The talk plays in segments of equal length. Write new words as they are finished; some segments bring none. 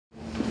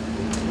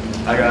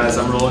Hi guys,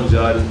 I'm Roland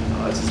Judd.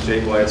 This is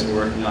Jake Weiss.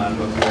 We're working on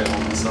Milkyway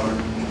home this summer.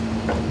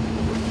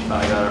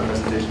 Finally got our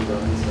presentation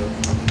going.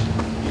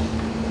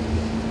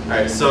 All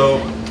right, so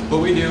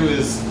what we do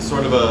is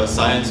sort of a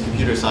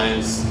computer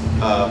science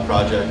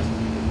project.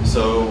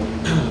 So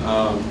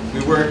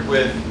we work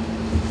with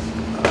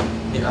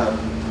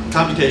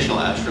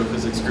computational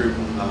astrophysics group.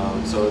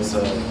 So it's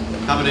a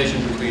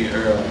combination between,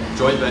 or a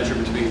joint venture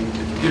between the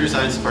computer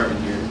science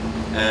department here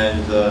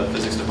and the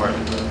physics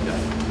department.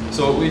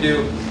 So what we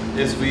do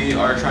is we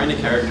are trying to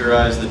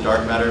characterize the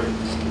dark matter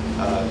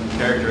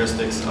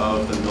characteristics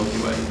of the Milky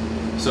Way.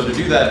 So to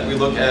do that, we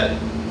look at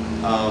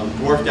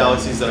dwarf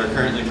galaxies that are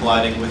currently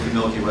colliding with the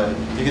Milky Way.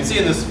 You can see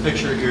in this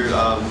picture here,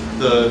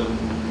 the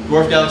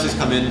dwarf galaxies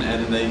come in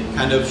and they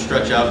kind of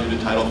stretch out due to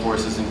tidal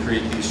forces and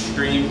create these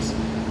streams.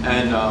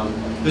 And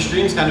the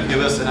streams kind of give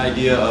us an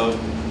idea of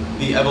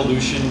the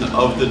evolution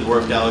of the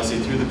dwarf galaxy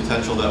through the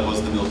potential that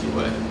was the Milky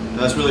Way. And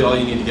that's really all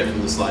you need to get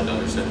from the slide to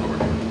understand what we're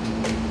doing.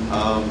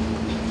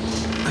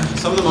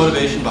 Some of the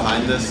motivation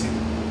behind this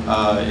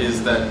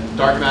is that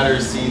dark matter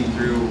is seen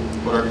through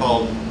what are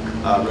called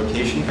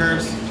rotation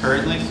curves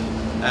currently.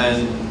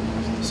 And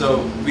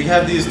so we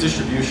have these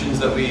distributions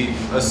that we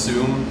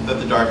assume that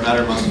the dark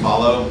matter must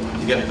follow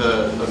to get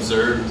the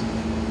observed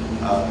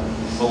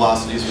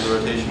velocities for the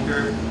rotation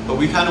curve. But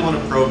we kind of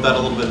want to probe that a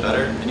little bit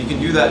better. And you can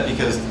do that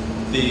because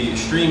the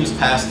streams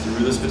pass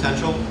through this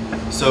potential.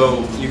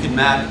 So you can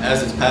map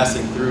as it's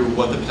passing through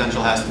what the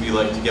potential has to be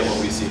like to get what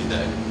we see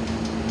today.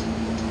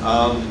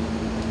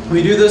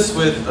 We do this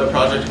with a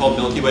project called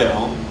Milkyway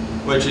Home,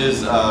 which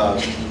is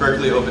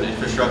Berkeley Open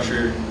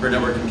Infrastructure for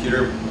Network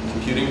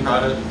Computing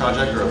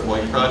project, or a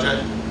VoIP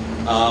project.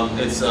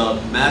 It's a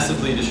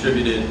massively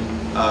distributed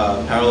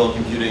parallel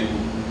computing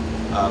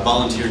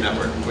volunteer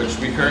network, which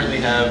we currently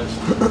have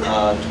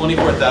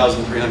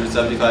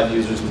 24,375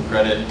 users with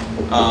credit.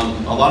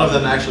 A lot of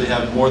them actually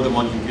have more than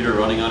one computer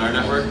running on our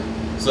network.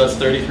 So that's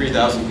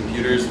 33,000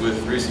 computers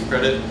with recent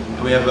credit,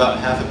 and we have about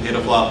half a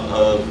petaflop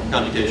of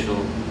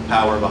computational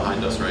power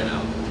behind us right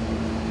now.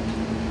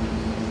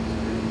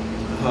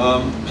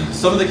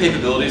 Some of the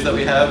capabilities that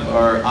we have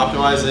are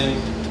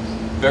optimizing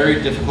very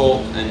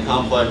difficult and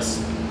complex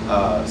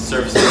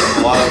surfaces with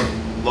a lot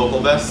of local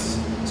vests.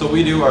 So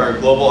we do our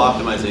global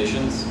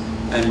optimizations,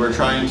 and we're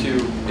trying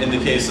to, in the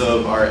case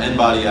of our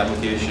n-body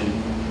application,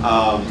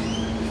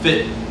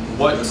 fit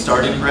what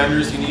starting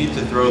parameters you need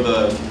to throw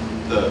the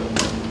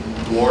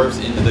dwarves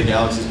into the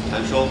galaxy's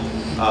potential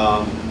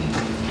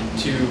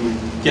to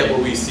get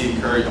what we see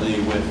currently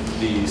with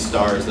the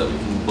stars that we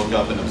can look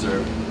up and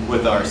observe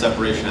with our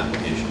separation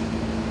application.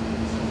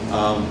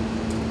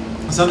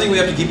 Something we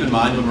have to keep in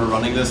mind when we're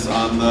running this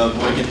on the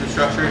VoIP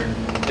infrastructure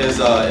is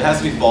it has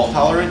to be fault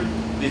tolerant,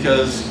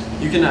 because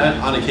you can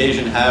on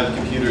occasion have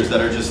computers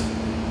that are just,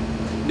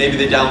 maybe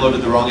they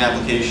downloaded the wrong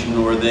application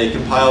or they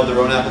compiled their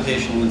own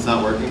application and it's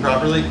not working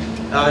properly.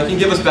 It can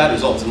give us bad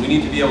results, and we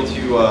need to be able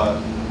to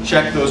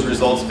check those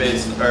results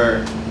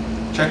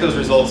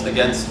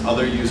against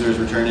other users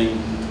returning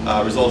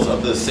results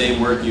of the same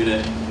work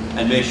unit,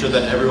 and make sure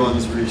that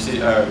everyone's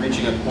reaching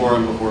a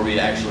quorum before we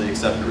actually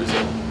accept the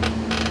result.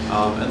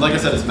 And like I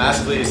said, it's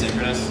massively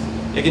asynchronous.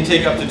 It can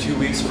take up to 2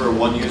 weeks for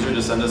one user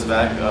to send us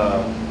back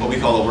what we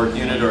call a work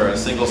unit, or a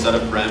single set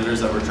of parameters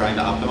that we're trying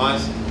to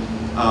optimize.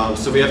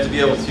 So we have to be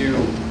able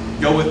to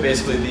go with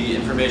basically the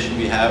information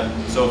we have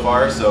so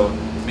far. So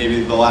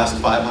maybe the last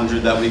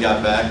 500 that we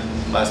got back,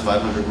 last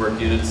 500 work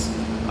units,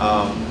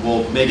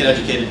 we'll make an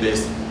educated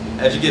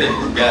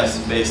guess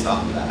based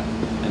on that,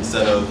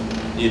 instead of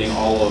needing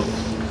all of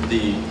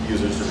the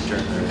users to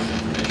return their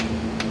information.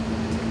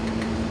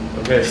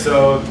 Okay,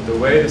 so the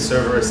way the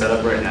server is set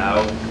up right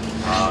now,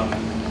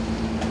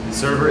 the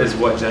server is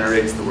what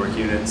generates the work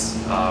units.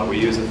 We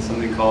use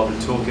something called the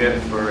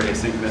toolkit for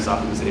asynchronous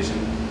optimization.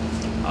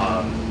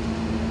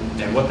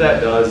 And what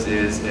that does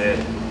is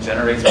it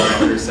generates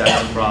parameter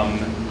sets from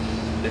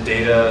the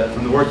data,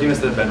 from the work units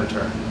that have been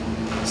returned.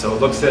 So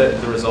it looks at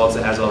the results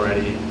it has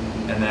already,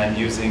 and then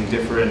using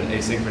different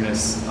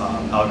asynchronous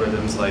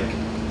algorithms like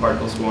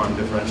particle swarm,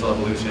 differential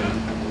evolution,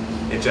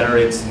 it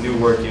generates new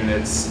work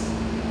units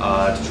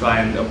to try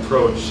and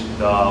approach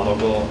the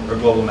local or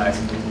global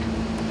maximum.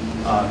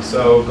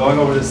 So going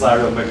over the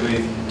slide real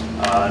quickly,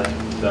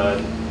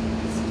 the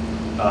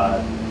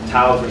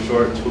TAO for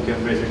short, toolkit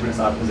for asynchronous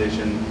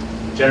optimization,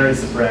 generates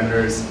the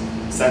parameters,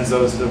 sends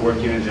those to the work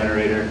unit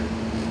generator.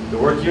 The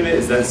work unit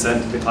is then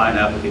sent to the client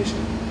application.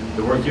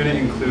 The work unit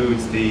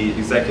includes the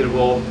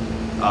executable,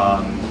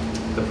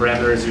 the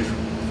parameters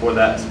for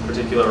that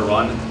particular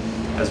run,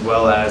 as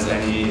well as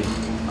any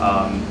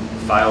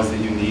files that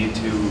you need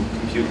to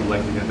compute the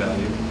likelihood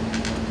value.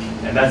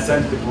 And that's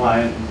sent to the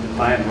client. The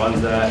client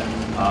runs that.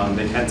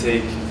 They can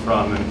take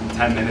from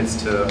 10 minutes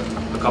to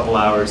a couple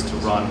hours to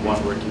run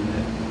one work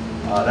unit.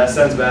 That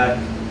sends back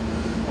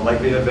a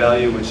likelihood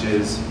value, which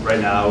is right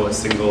now a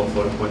single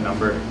floating point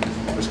number,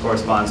 which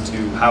corresponds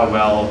to how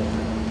well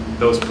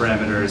those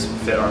parameters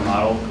fit our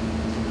model.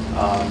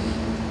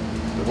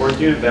 The work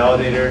unit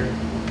validator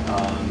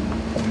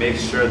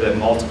makes sure that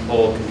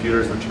multiple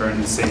computers return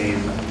the same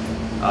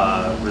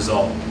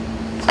result.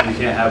 So you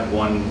can't have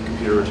one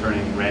computer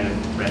returning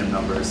random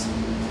numbers.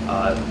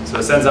 So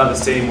it sends out the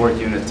same work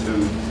unit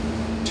to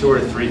 2 or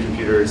 3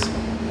 computers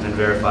and then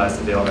verifies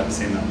that they all got the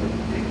same number.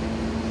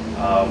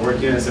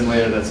 Work unit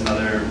simulator, that's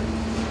another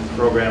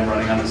program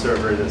running on the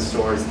server that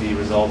stores the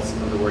results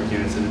of the work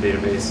units in the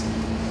database.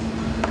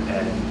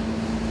 And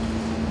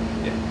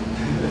yeah.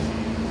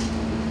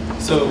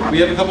 So we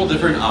have a couple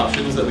different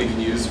options that we can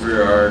use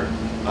for our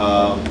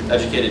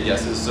educated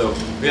guesses. So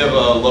we have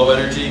a low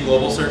energy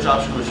global search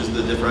option, which is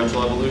the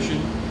differential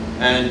evolution.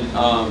 And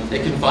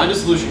it can find a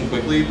solution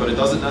quickly, but it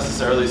doesn't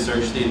necessarily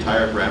search the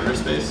entire parameter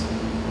space.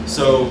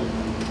 So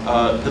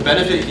the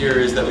benefit here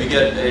is that we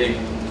get a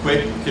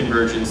quick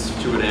convergence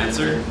to an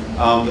answer.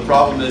 The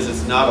problem is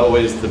it's not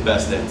always the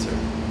best answer.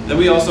 Then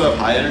we also have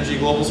high energy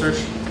global search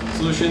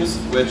solutions,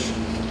 which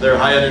they're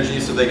high energy,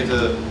 so they get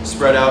to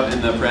spread out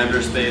in the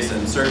parameter space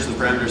and search the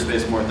parameter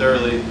space more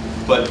thoroughly.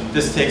 But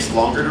this takes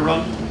longer to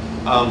run.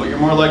 But you're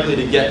more likely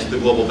to get to the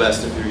global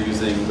best if you're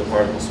using the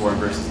particle swarm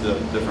versus the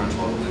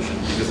differential evolution,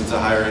 because it's a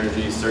higher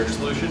energy search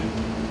solution.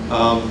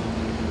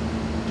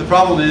 The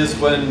problem is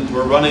when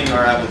we're running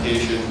our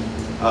application,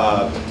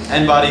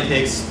 N-body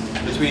takes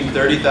between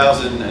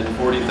 30,000 and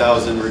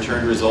 40,000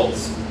 return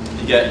results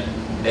to get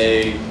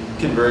a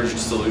converged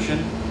solution.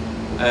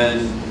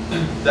 And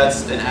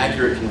that's an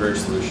accurate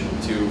converged solution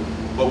to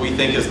what we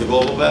think is the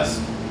global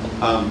best.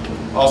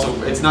 Also,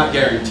 it's not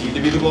guaranteed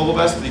to be the global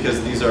best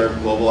because these are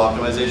global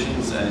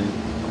optimizations and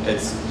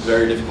it's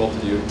very difficult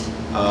to do.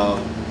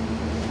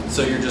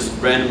 So you're just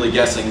randomly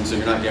guessing, so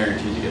you're not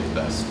guaranteed to get the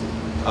best.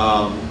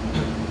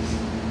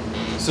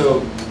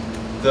 So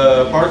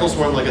the particle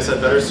swarm, like I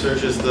said, better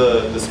searches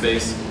the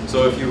space.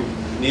 So if you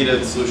need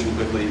a solution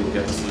quickly, you'll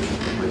get the solution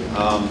quickly.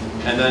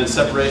 And then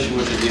separation,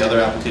 which is the other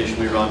application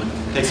we run,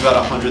 takes about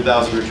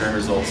 100,000 return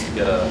results to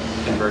get a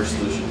converged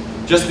solution,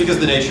 just because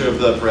the nature of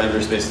the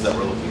parameter spaces that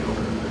we're looking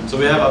over. So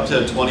we have up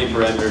to 20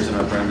 parameters in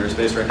our parameter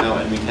space right now,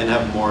 and we can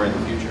have more in the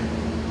future.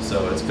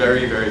 So it's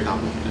very, very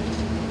complicated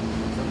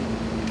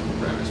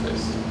parameter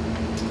space.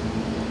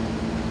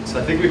 So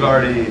I think we've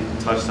already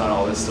touched on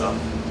all this stuff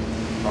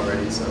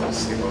already, so we'll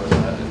skip over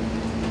that.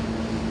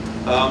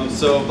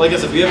 So like I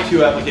said, we have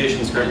 2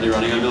 applications currently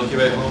running on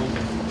Milkyway Home.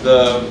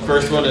 The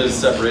first one is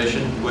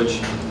separation,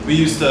 which we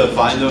use to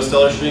find those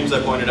stellar streams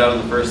I pointed out on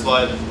the first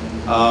slide.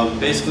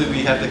 Basically,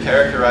 we have to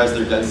characterize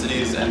their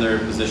densities and their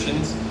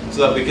positions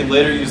so that we can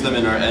later use them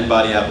in our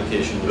N-body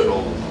application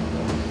control.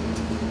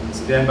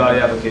 So the N-body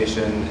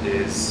application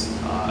is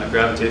a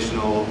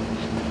gravitational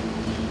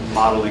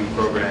modeling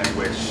program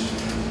which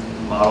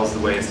models the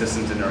way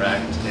systems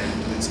interact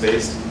in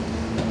space.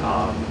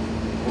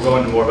 We'll go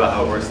into more about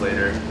how it works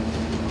later.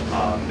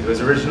 It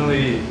was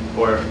originally,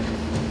 or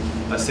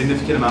a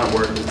significant amount of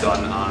work was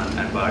done on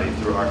N-body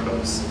through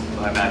RCOS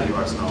by Matthew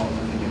Arsenal, I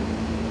think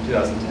in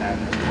 2010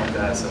 or something like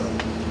that. So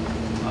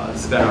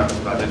this has been an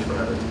RCOS project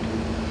forever.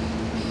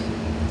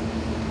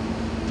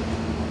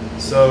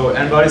 So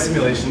N-body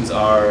simulations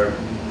are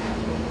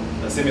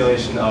a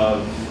simulation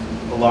of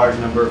a large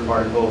number of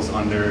particles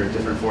under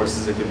different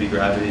forces. It could be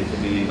gravity, it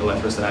could be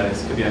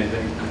electrostatics, it could be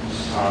anything.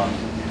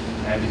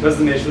 And because of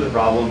the nature of the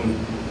problem,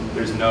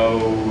 there's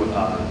no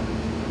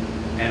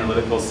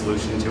analytical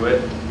solution to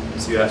it.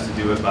 So you have to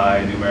do it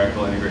by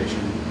numerical integration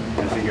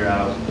and figure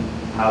out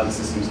how the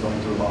system is going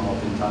to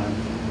evolve in time.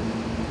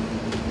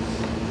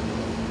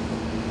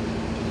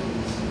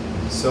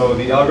 So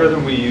the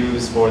algorithm we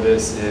use for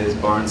this is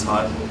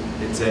Barnes-Hutt.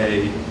 It's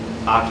a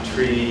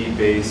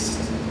octree-based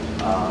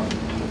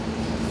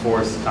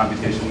force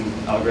computation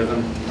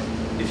algorithm.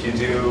 If you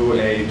do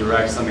a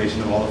direct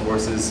summation of all the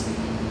forces,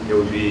 it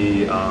would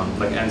be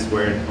like n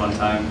squared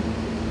runtime,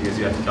 because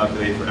you have to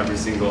calculate for every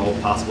single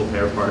possible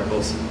pair of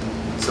particles.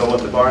 So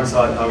what the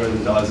Barnes-Hutt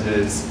algorithm does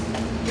is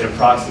it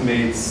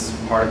approximates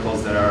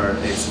particles that are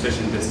a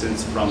sufficient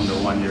distance from the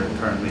one you're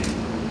currently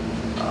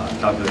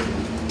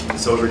calculating.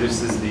 So it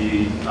reduces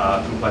the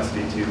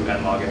complexity to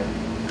n log n.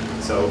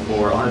 So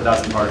for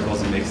 100,000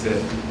 particles, it makes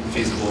it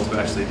feasible to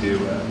actually do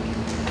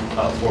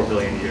 4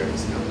 billion year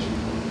simulation.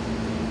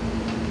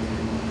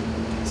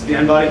 So the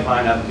N-body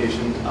client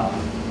application,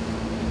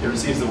 it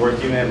receives the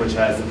work unit, which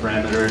has the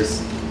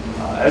parameters.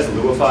 It has a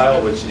Lua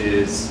file, which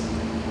is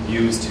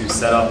used to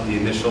set up the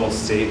initial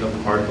state of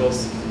the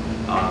particles.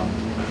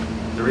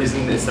 The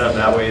reason it's set up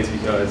that way is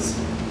because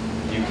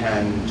you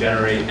can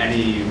generate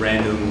any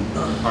random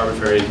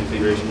arbitrary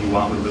configuration you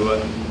want with Lua.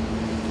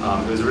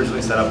 It was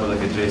originally set up with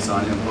like a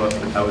JSON input,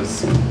 but that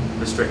was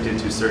restricted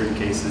to certain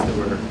cases that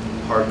were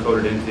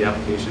hard-coded into the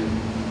application.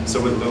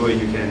 So with Lua,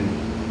 you can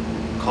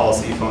call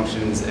C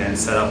functions and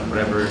set up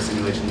whatever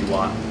simulation you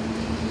want.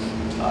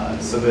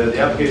 So the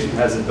application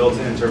has a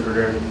built-in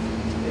interpreter.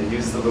 It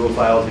uses the Lua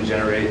file to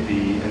generate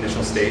the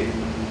initial state.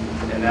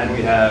 And then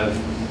we have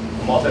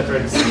a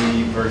multi-threaded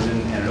C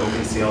version and an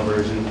OpenCL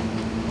version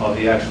of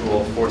the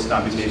actual force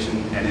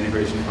computation and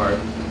integration part.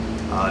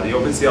 The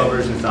OpenCL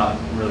version is not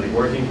really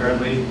working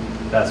currently.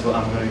 That's what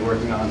I'm going to be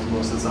working on for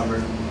most of the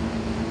summer.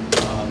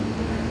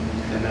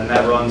 And then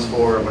that runs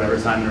for whatever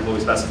time interval we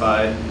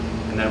specify.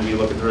 and then we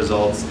look at the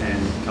results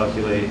and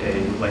calculate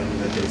a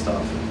likelihood based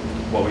off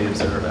what we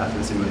observe after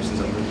the simulation's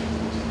over.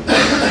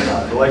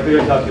 The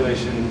likelihood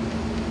calculation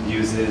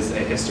uses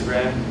a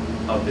histogram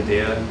of the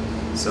data.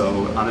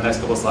 So on the next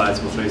couple of slides,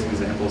 we'll show you some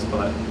examples,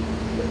 but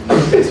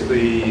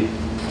basically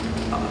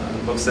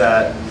looks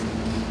at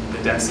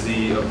the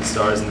density of the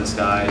stars in the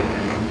sky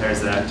and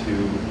compares that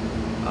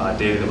to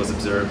data that was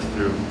observed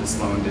through the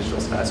Sloan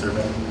Digital Sky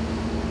Survey.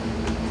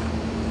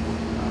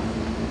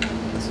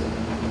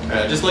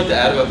 I'd just like to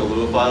add about the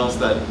Lua files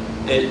that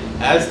it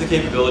adds the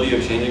capability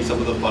of changing some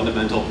of the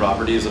fundamental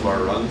properties of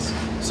our runs.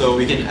 So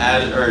we can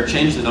add or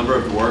change the number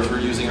of dwarfs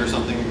we're using or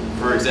something,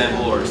 for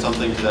example, or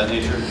something to that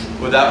nature,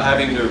 without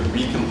having to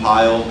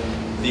recompile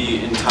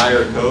the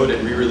entire code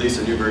and re-release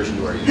a new version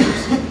to our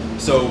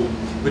users. So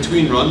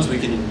between runs, we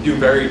can do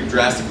very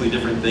drastically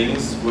different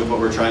things with what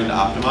we're trying to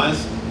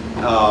optimize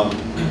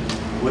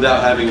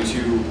without having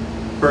to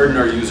burden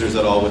our users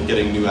at all with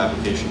getting new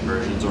application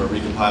versions or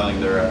recompiling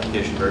their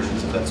application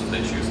versions if that's what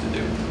they choose to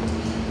do.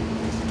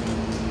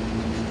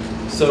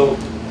 So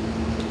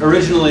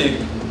originally,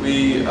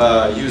 we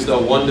used a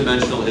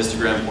one-dimensional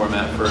histogram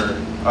format for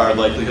our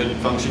likelihood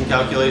function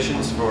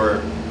calculations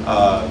for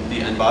the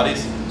n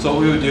bodies. So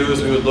what we would do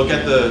is we would look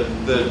at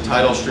the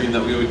tidal stream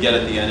that we would get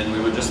at the end, and we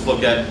would just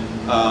look at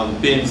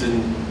bins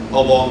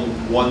along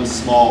one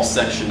small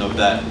section of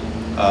that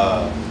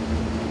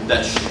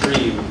that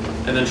stream,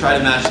 and then try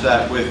to match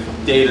that with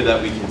data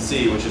that we can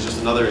see, which is just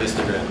another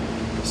histogram.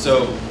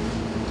 So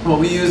what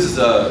we use is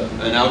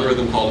an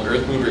algorithm called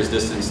Earth Mover's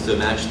Distance to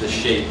match the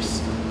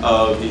shapes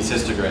of these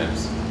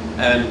histograms.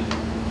 And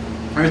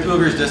Earth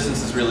Mover's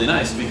Distance is really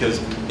nice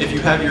because if you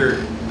have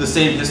the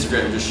same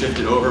histogram just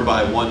shifted over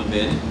by one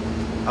bin,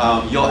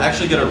 you'll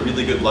actually get a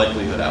really good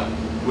likelihood out,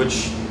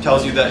 which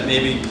tells you that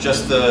maybe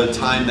just the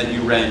time that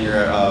you ran your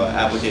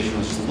application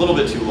was just a little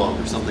bit too long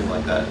or something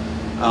like that.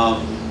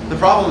 The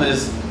problem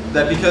is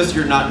that because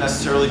you're not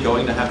necessarily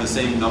going to have the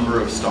same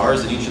number of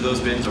stars in each of those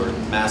bins, or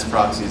mass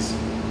proxies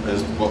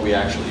is what we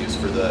actually use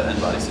for the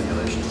n-body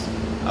simulations,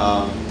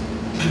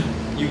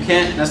 you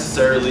can't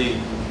necessarily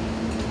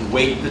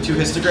weight the two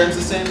histograms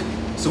the same.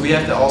 So we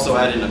have to also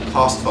add in a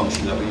cost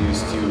function that we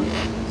use to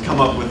come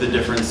up with the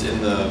difference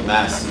in the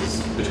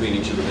masses between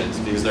each of the bins,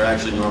 because they're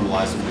actually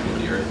normalized when we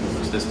do the Earth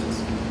Mover's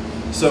Distance.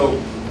 So,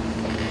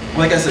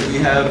 like I said, we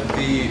have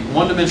the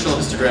one-dimensional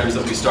histograms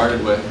that we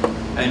started with,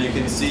 and you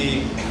can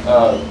see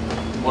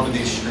one of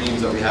these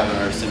streams that we have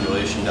in our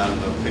simulation down in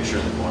the picture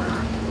in the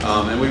corner.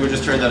 And we would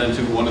just turn that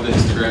into one of the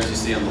histograms you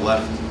see on the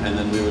left, and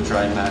then we would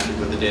try and match it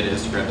with a data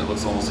histogram that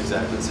looks almost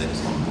exactly the same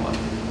as the one on the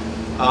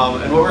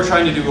left. And what we're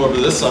trying to do over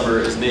this summer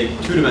is make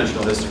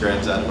two-dimensional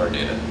histograms out of our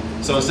data.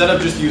 So instead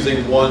of just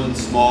using one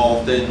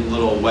small, thin,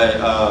 little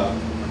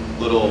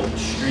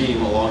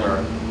stream along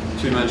our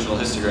two-dimensional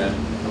histogram,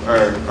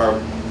 our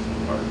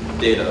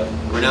data,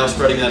 we're now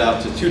spreading that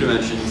out to 2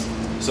 dimensions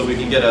so we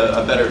can get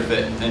a better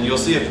fit. And you'll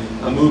see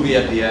a movie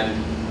at the end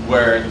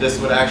where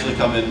this would actually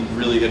come in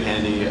really good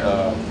handy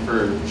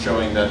for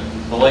showing that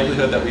the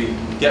likelihood that we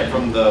get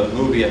from the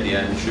movie at the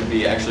end should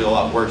be actually a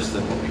lot worse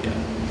than what we get.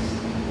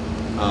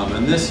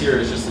 And this here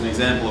is just an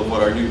example of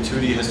what our new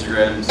 2D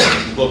histograms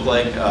look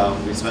like.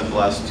 We spent the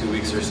last 2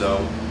 weeks or so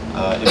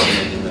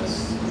implementing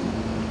this.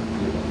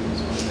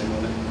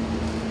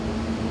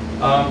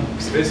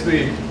 So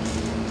basically,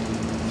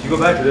 if you go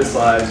back to this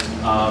slide,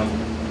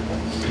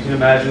 you can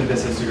imagine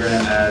this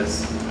histogram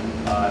as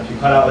if you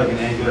cut out like an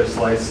angular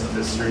slice of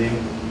the stream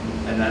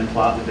and then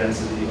plot the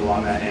density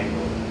along that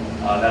angle.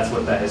 That's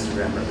what that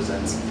histogram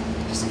represents,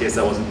 just in case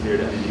that wasn't clear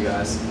to any of you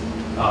guys.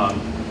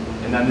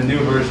 And then the new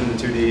version of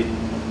the 2D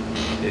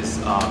is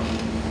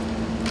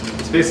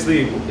it's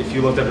basically, if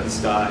you looked up at the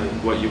sky,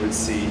 what you would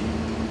see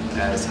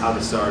as how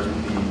the stars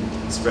would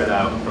be spread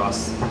out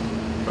across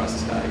the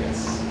sky, I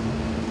guess.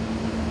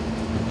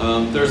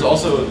 There's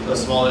also a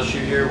small issue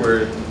here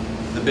where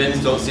the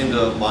bins don't seem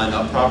to line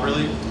up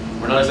properly.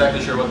 We're not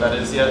exactly sure what that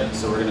is yet,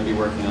 so we're going to be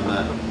working on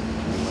that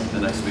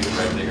the next week to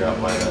try to figure out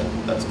why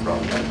that's a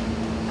problem.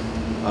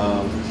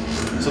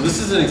 So this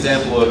is an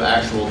example of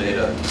actual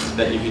data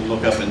that you can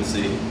look up and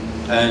see.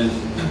 And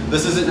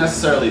this isn't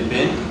necessarily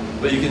bin,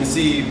 but you can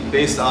see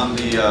based on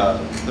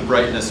the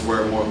brightness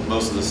where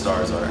most of the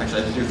stars are.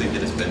 Actually, I do think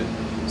it is bin.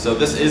 So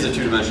this is a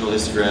two-dimensional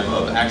histogram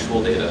of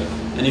actual data.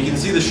 And you can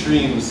see the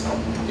streams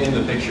in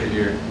the picture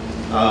here.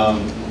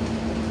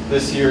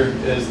 This here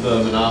is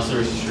the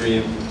Monoceros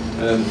stream,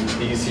 and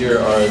these here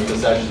are the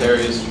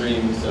Sagittarius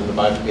streams and the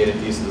bifurcated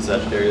piece of the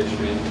Sagittarius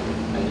stream.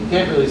 And you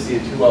can't really see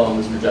it too well on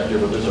this projector,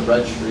 but there's a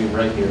red stream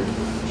right here,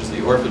 which is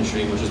the Orphan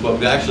stream, which is what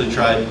we actually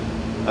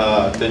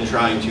been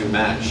trying to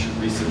match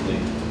recently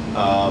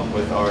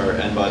with our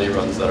n-body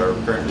runs that are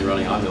currently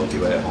running on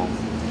Milkyway at home.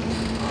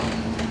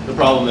 The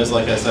problem is,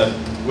 like I said,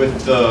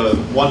 with the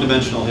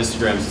one-dimensional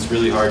histograms, it's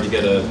really hard to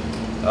get a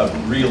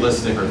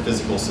realistic or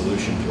physical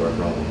solution to our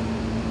problem.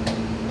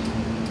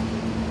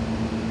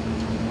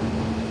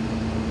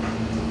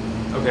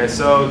 Okay,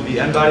 so the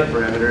n-body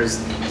parameters,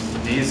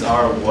 these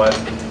are what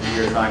we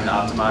are trying to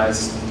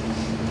optimize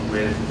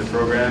with the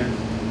program.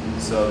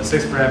 So the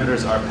 6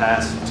 parameters are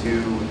passed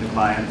to the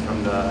client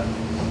from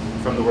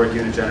the work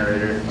unit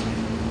generator.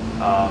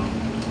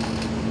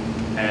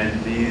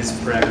 And these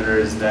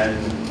parameters then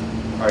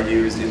are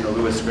used in the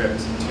Lua script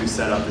to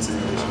set up the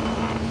simulation.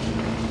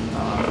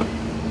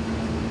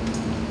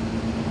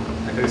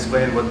 I could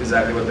explain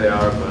exactly what they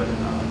are, but I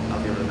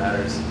don't think it really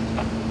matters.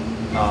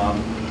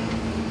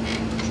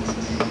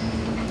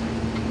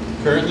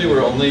 Currently,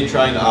 we're only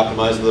trying to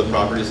optimize the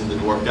properties of the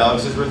dwarf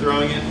galaxies we're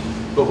throwing in,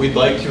 but we'd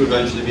like to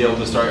eventually be able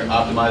to start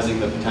optimizing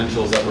the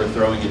potentials that we're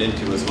throwing it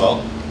into as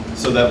well,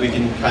 so that we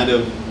can kind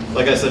of,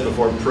 like I said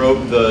before,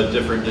 probe the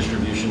different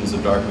distributions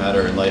of dark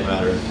matter and light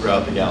matter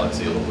throughout the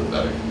galaxy a little bit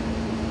better.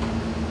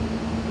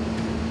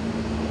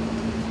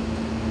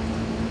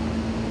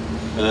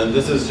 And then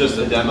this is just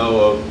a demo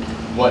of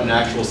what an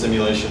actual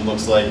simulation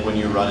looks like when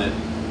you run it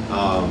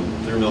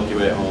through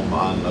Milkyway at home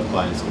on a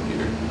client's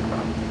computer.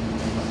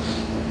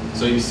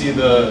 So you see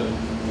the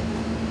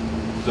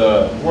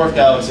dwarf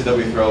galaxy that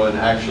we throw in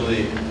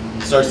actually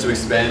starts to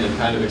expand and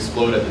kind of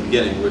explode at the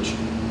beginning, which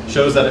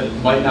shows that it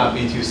might not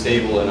be too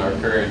stable in our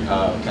current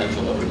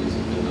potential that we're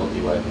using for the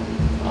Milky Way.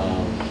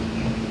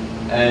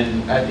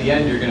 And at the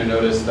end, you're going to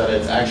notice that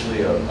it's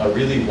actually a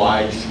really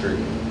wide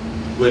stream,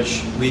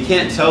 which we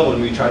can't tell when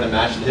we try to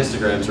match the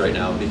histograms right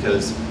now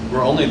because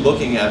we're only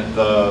looking at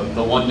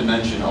the one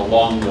dimension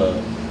along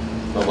the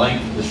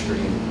length of the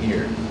stream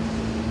here.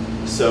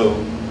 So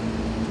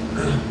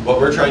what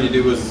we're trying to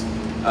do is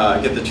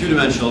get the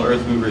 2-dimensional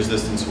Earth mover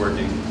resistance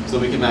working so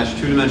we can match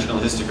 2-dimensional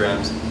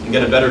histograms and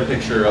get a better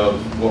picture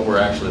of what we're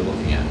actually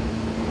looking at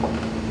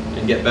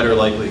and get better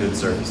likelihood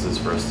surfaces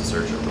for us to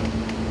search over.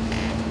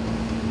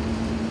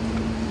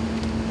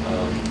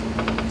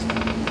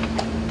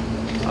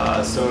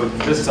 So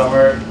this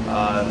summer,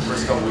 the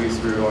first couple weeks,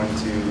 we were going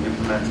to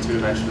implement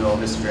 2-dimensional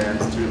histograms,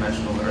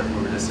 2-dimensional Earth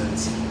mover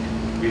distance.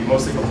 We've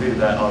mostly completed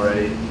that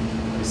already.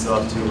 We still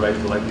have to write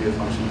the likelihood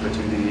function for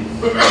 2D,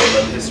 but the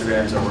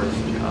histograms are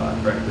working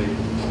correctly.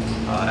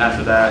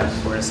 After that,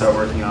 we're going to start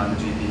working on the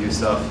GPU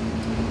stuff,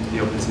 the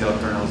OpenCL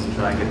kernels, and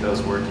try and get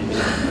those working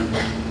and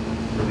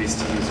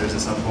released to users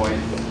at some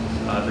point.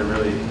 They're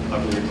really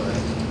ugly, but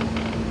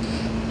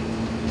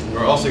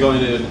we're also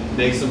going to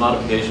make some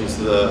modifications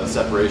to the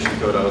separation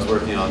code I was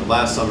working on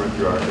last summer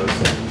through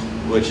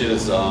RCOS, which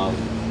is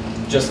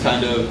just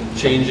kind of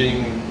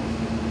changing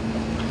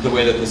the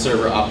way that the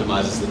server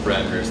optimizes the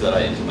parameters that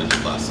I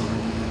implemented last summer.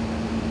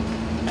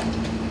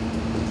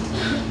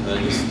 And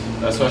then just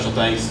a special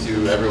thanks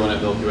to everyone at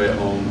Milkyway at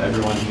home,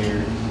 everyone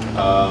here,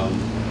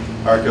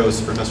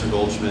 RCOS, Professor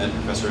Goldschmidt,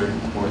 Professor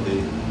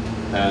Morthy,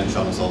 and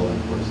Sean O'Sullivan,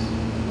 of course.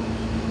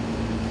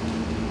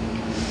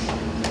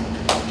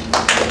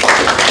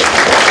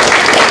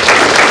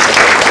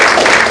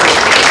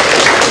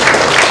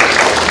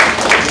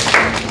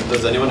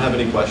 Does anyone have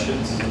any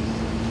questions?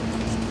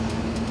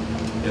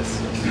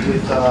 yes.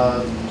 With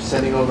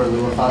sending over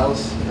Lua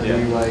files, have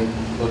you like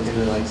looked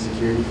into like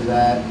security for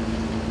that?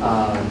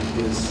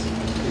 Because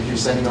if you're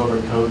sending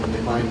over code that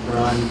the client can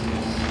run,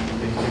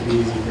 it could be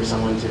easy for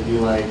someone to be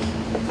like,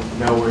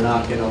 no, we're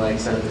not gonna like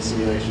set up the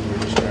simulation. We're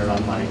just gonna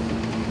run like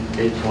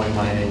Bitcoin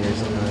mining or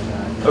something like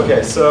that.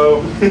 Okay,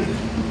 so the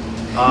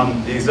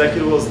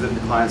executables that the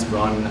clients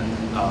run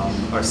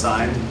are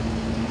signed,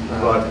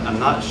 but I'm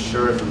not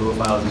sure if the Lua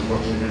file is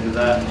incorporated into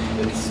that.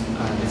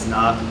 It's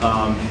not.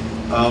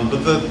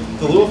 But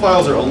the Lua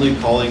files are only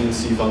calling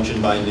C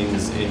function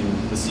bindings in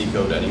the C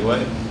code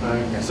anyway.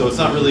 Okay. So it's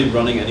not really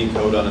running any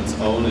code on its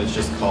own, it's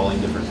just calling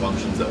different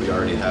functions that we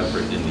already have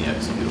written in the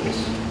executables.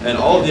 And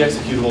all of the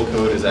executable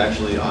code is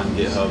actually on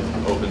GitHub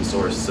open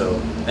source,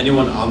 so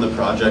anyone on the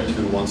project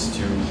who wants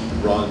to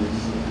run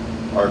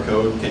our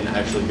code can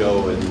actually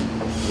go and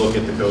look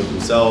at the code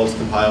themselves,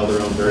 compile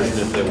their own version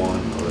if they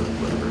want, or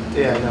whatever.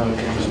 Yeah, no, it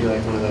could just be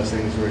like one of those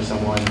things where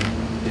someone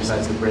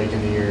decides to break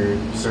into your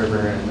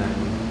server and then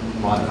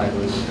modify the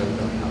Lua code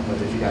going out. But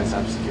if you guys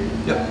have security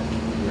for that,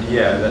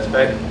 Yeah,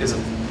 that is a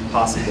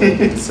possible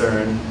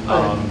concern.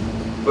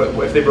 But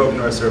if they broke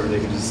into our server, they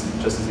could just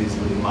as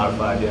easily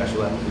modify the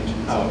actual application.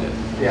 Oh,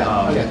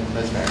 yeah. Okay,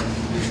 that's fair.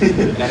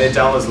 And it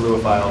downloads the Lua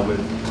file with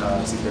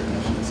secure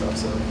connection and stuff.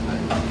 So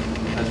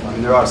That's I fine.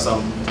 mean, there are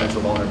some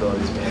potential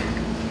vulnerabilities, but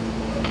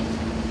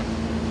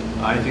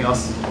anything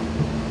else?